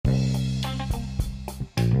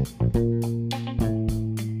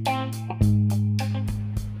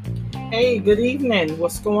Hey, good evening.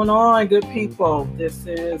 What's going on, good people? This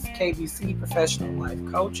is KBC Professional Life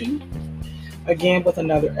Coaching, again with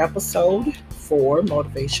another episode for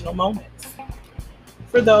Motivational Moments.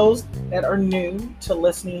 For those that are new to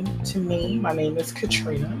listening to me, my name is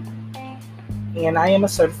Katrina, and I am a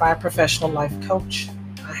certified professional life coach.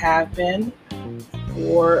 I have been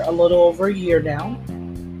for a little over a year now,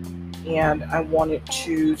 and I wanted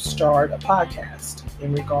to start a podcast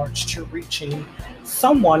in regards to reaching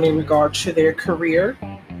someone in regards to their career,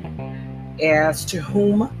 as to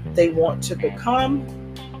whom they want to become,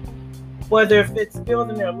 whether if it's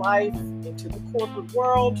building their life into the corporate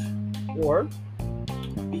world or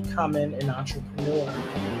becoming an entrepreneur.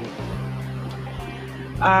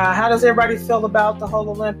 How does everybody feel about the whole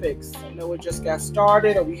Olympics? I know it just got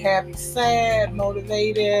started. Are we happy, sad,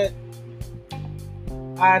 motivated?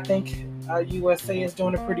 I think USA is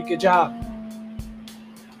doing a pretty good job.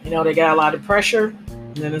 You know, they got a lot of pressure,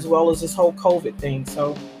 and then as well as this whole COVID thing.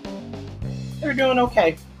 So they're doing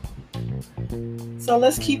okay. So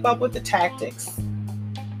let's keep up with the tactics.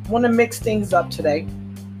 I want to mix things up today.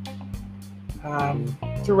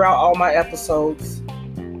 Throughout all my episodes,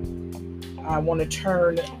 I want to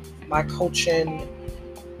turn my coaching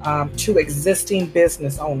to existing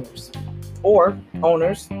business owners or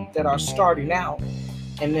owners that are starting out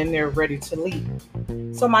and then they're ready to lead.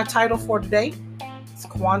 So my title for today is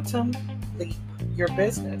Quantum Leap Your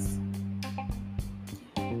Business.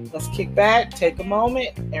 Let's kick back, take a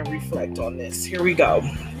moment, and reflect on this. Here we go.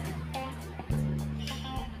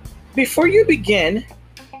 Before you begin,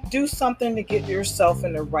 do something to get yourself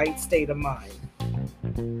in the right state of mind.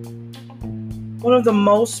 One of the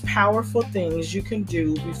most powerful things you can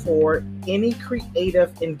do before any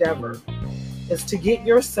creative endeavor is to get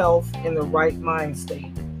yourself in the right mind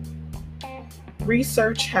state.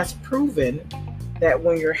 Research has proven that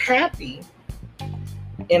when you're happy,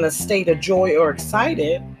 in a state of joy or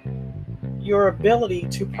excited, your ability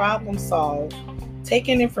to problem solve, take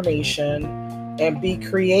in information, and be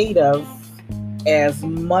creative as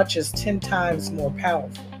much as 10 times more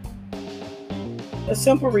powerful. The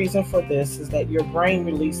simple reason for this is that your brain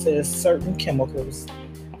releases certain chemicals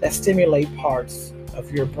that stimulate parts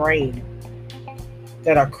of your brain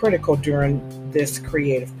that are critical during this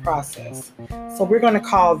creative process. So we're going to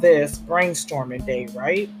call this brainstorming day,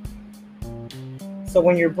 right? So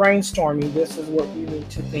when you're brainstorming, this is what you need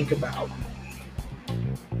to think about.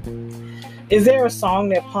 Is there a song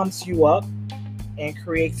that pumps you up and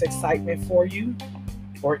creates excitement for you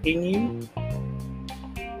or in you?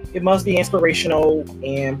 It must be inspirational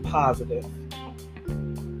and positive.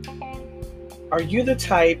 Are you the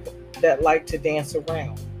type that like to dance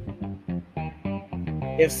around?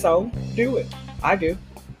 If so, do it. I do.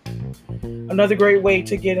 Another great way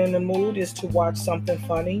to get in the mood is to watch something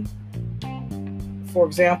funny. For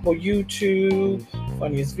example, YouTube,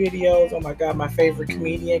 funniest videos. Oh my God, my favorite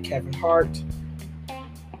comedian, Kevin Hart.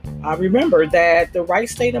 Remember that the right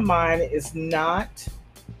state of mind is not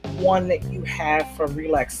one that you have for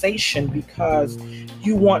relaxation because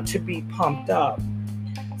you want to be pumped up.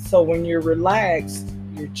 So when you're relaxed,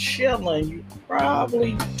 you're chilling, you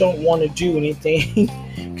probably don't want to do anything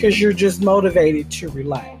because you're just motivated to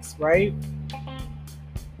relax, right?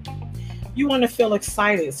 You want to feel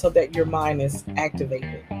excited so that your mind is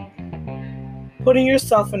activated. Putting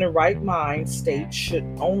yourself in the right mind state should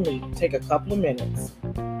only take a couple of minutes.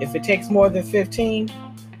 If it takes more than 15,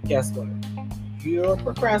 guess what? You're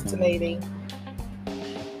procrastinating.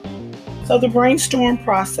 So the brainstorm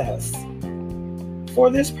process. For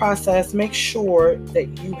this process, make sure that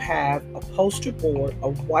you have a poster board, a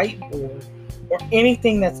whiteboard, or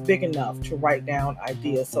anything that's big enough to write down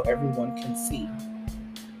ideas so everyone can see.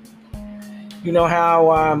 You know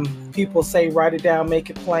how people say write it down, make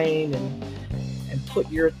it plain, and put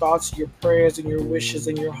your thoughts, your prayers, and your wishes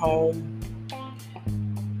in your home.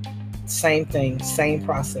 Same thing, same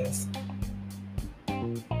process.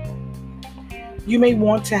 You may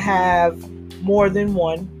want to have more than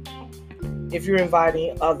one if you're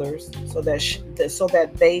inviting others so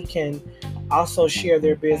that they can also share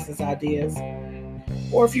their business ideas.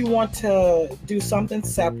 Or if you want to do something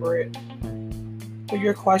separate, put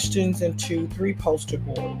your questions into 3 poster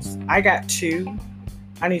boards. I got 2.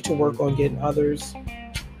 I need to work on getting others.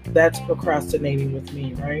 That's procrastinating with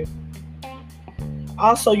me, right?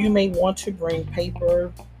 Also, you may want to bring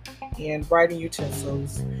paper and writing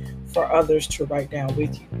utensils for others to write down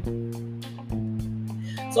with you.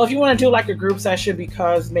 So if you want to do like a group session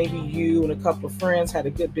because maybe you and a couple of friends had a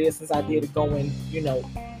good business idea to go in,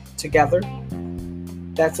 together,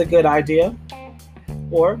 that's a good idea.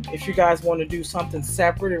 Or if you guys want to do something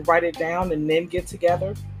separate and write it down and then get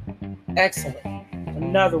together, excellent.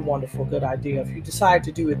 Another wonderful, good idea. If you decide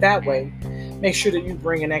to do it that way, make sure that you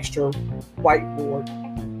bring an extra whiteboard,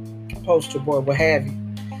 poster board, what have you.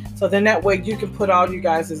 So then that way you can put all you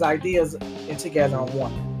guys' ideas in together on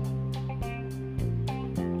one.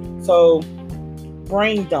 So,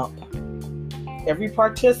 brain dump. Every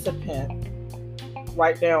participant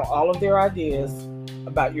write down all of their ideas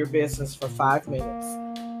about your business for 5 minutes.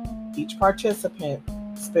 Each participant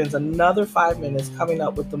spends another 5 minutes coming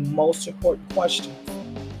up with the most important questions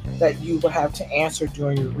that you will have to answer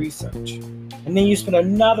during your research. And then you spend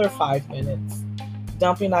another 5 minutes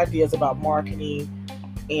dumping ideas about marketing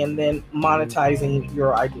and then monetizing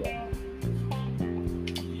your idea.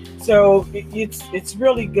 So it's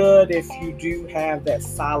really good if you do have that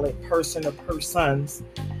solid person or persons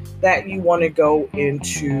that you want to go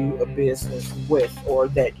into a business with, or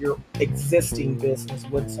that your existing business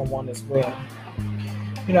with someone as well.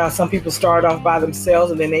 You know, some people start off by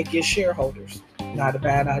themselves and then they get shareholders. Not a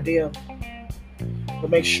bad idea.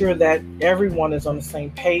 But make sure that everyone is on the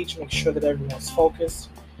same page. Make sure that everyone's focused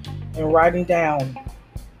and writing down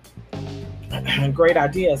great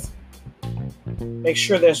ideas. Make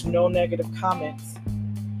sure there's no negative comments.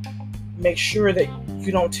 Make sure that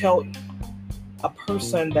you don't tell a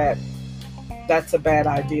person that that's a bad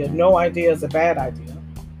idea. No idea is a bad idea.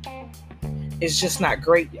 It's just not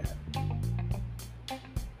great yet.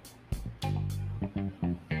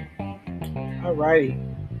 Alrighty.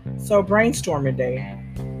 So brainstorming day.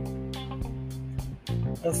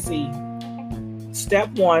 Let's see. Step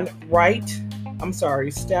one,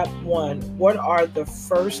 what are the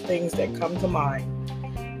first things that come to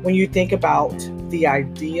mind when you think about the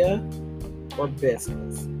idea or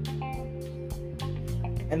business?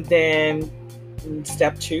 And then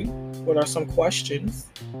step two, what are some questions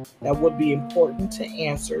that would be important to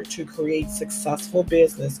answer to create successful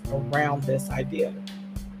business around this idea?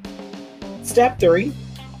 Step three,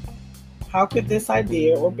 how could this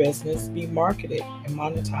idea or business be marketed and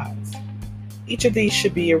monetized? Each of these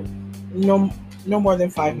should be no more than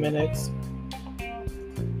 5 minutes,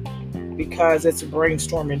 because it's a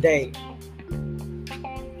brainstorming day.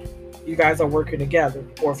 You guys are working together,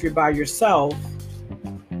 or if you're by yourself,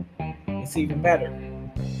 it's even better.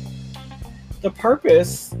 The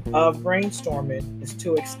purpose of brainstorming is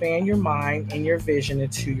to expand your mind and your vision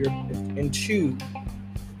into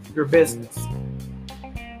your business.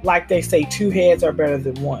 Like they say, 2 heads are better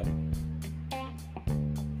than 1.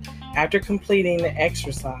 After completing the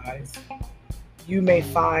exercise, you may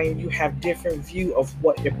find you have different view of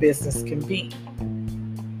what your business can be.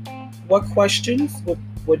 What questions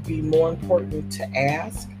would be more important to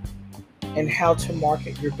ask, and how to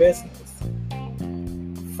market your business.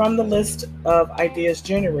 From the list of ideas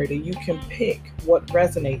generated, you can pick what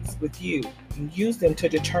resonates with you and use them to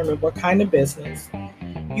determine what kind of business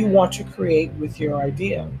you want to create with your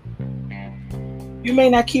idea. You may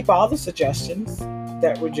not keep all the suggestions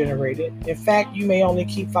that were generated. In fact, you may only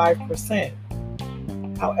keep 5%.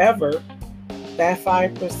 However, that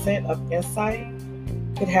 5% of insight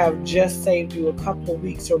could have just saved you a couple of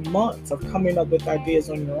weeks or months of coming up with ideas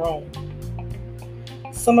on your own.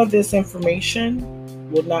 Some of this information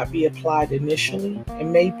will not be applied initially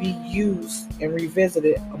and may be used and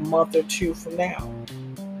revisited a month or 2 from now.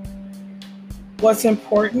 What's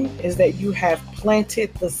important is that you have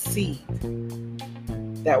planted the seed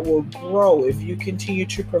that will grow if you continue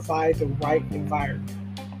to provide the right environment.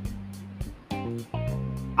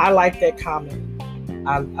 I like that comment.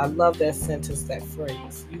 I love that sentence, that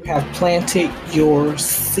phrase. You have planted your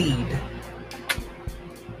seed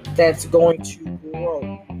that's going to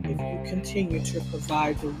grow if you continue to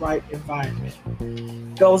provide the right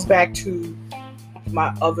environment. Goes back to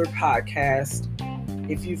my other podcast.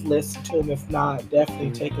 If you've listened to them, if not, definitely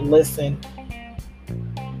take a listen.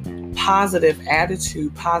 Positive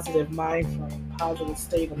attitude, positive mind frame, positive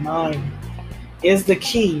state of mind is the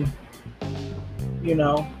key.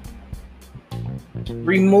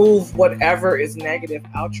 Remove whatever is negative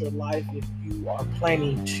out your life if you are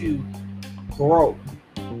planning to grow.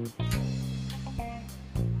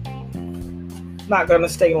 Not going to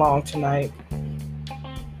stay long tonight.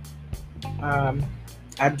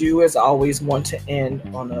 I do, as always, want to end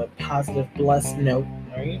on a positive, blessed note,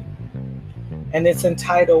 right? And it's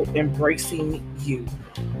entitled Embracing You.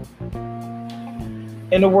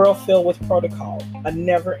 In a world filled with protocol, a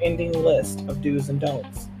never-ending list of do's and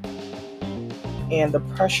don'ts, and the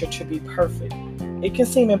pressure to be perfect, it can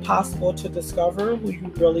seem impossible to discover who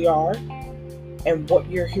you really are and what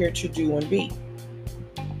you're here to do and be.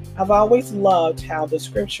 I've always loved how the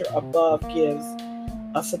scripture above gives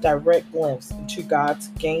us a direct glimpse into God's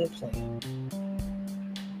game plan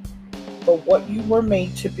for what you were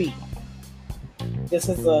made to be. This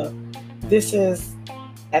is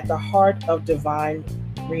at the heart of divine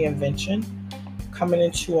reinvention, coming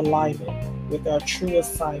into alignment with our true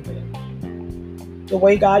assignment. The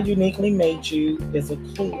way God uniquely made you is a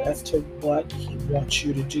clue as to what He wants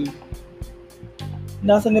you to do.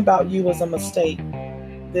 Nothing about you is a mistake.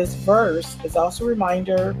 This verse is also a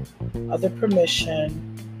reminder of the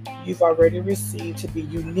permission you've already received to be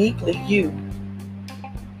uniquely you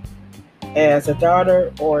as a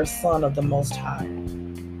daughter or a son of the Most High.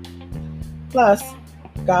 Plus,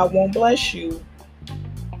 God won't bless who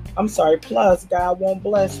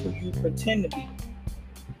you pretend to be.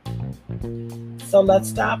 So let's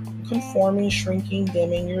stop conforming, shrinking,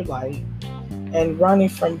 dimming your light, and running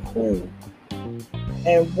from who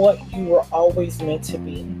and what you were always meant to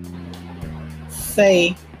be.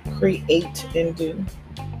 Say, create, and do.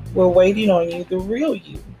 We're waiting on you, the real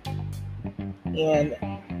you. And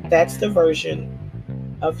that's the version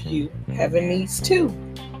of you heaven needs too.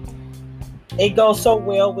 It goes so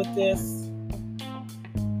well with this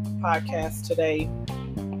podcast today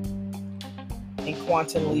in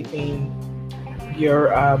quantum leaping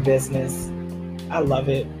your business. I love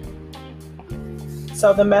it.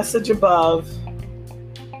 So the message above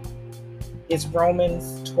is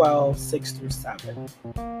Romans 12, 6-7.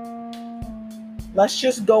 Let's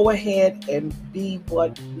just go ahead and be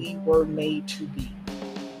what we were made to be,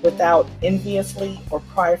 without enviously or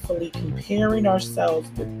pridefully comparing ourselves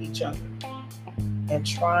with each other and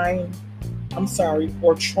trying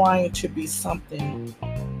to be something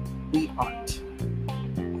we aren't.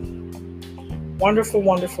 Wonderful,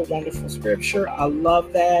 wonderful, wonderful scripture. I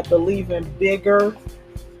love that. Believing bigger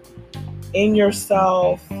in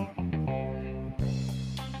yourself.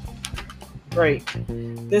 Great.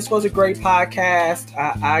 This was a great podcast.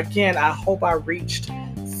 I hope I reached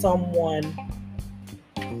someone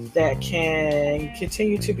that can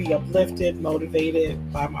continue to be uplifted,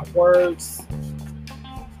 motivated by my words,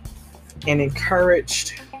 and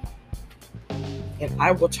encouraged. And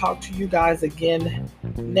I will talk to you guys again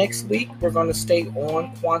next week. We're going to stay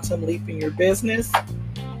on quantum leaping your business.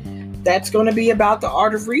 That's going to be about the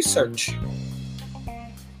art of research.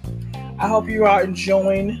 I hope you are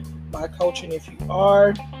enjoying my coaching. If you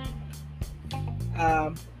are,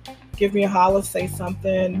 give me a holler, say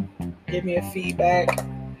something, give me a feedback.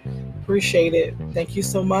 Appreciate it. Thank you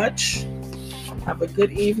so much. Have a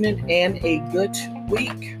good evening and a good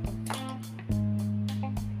week.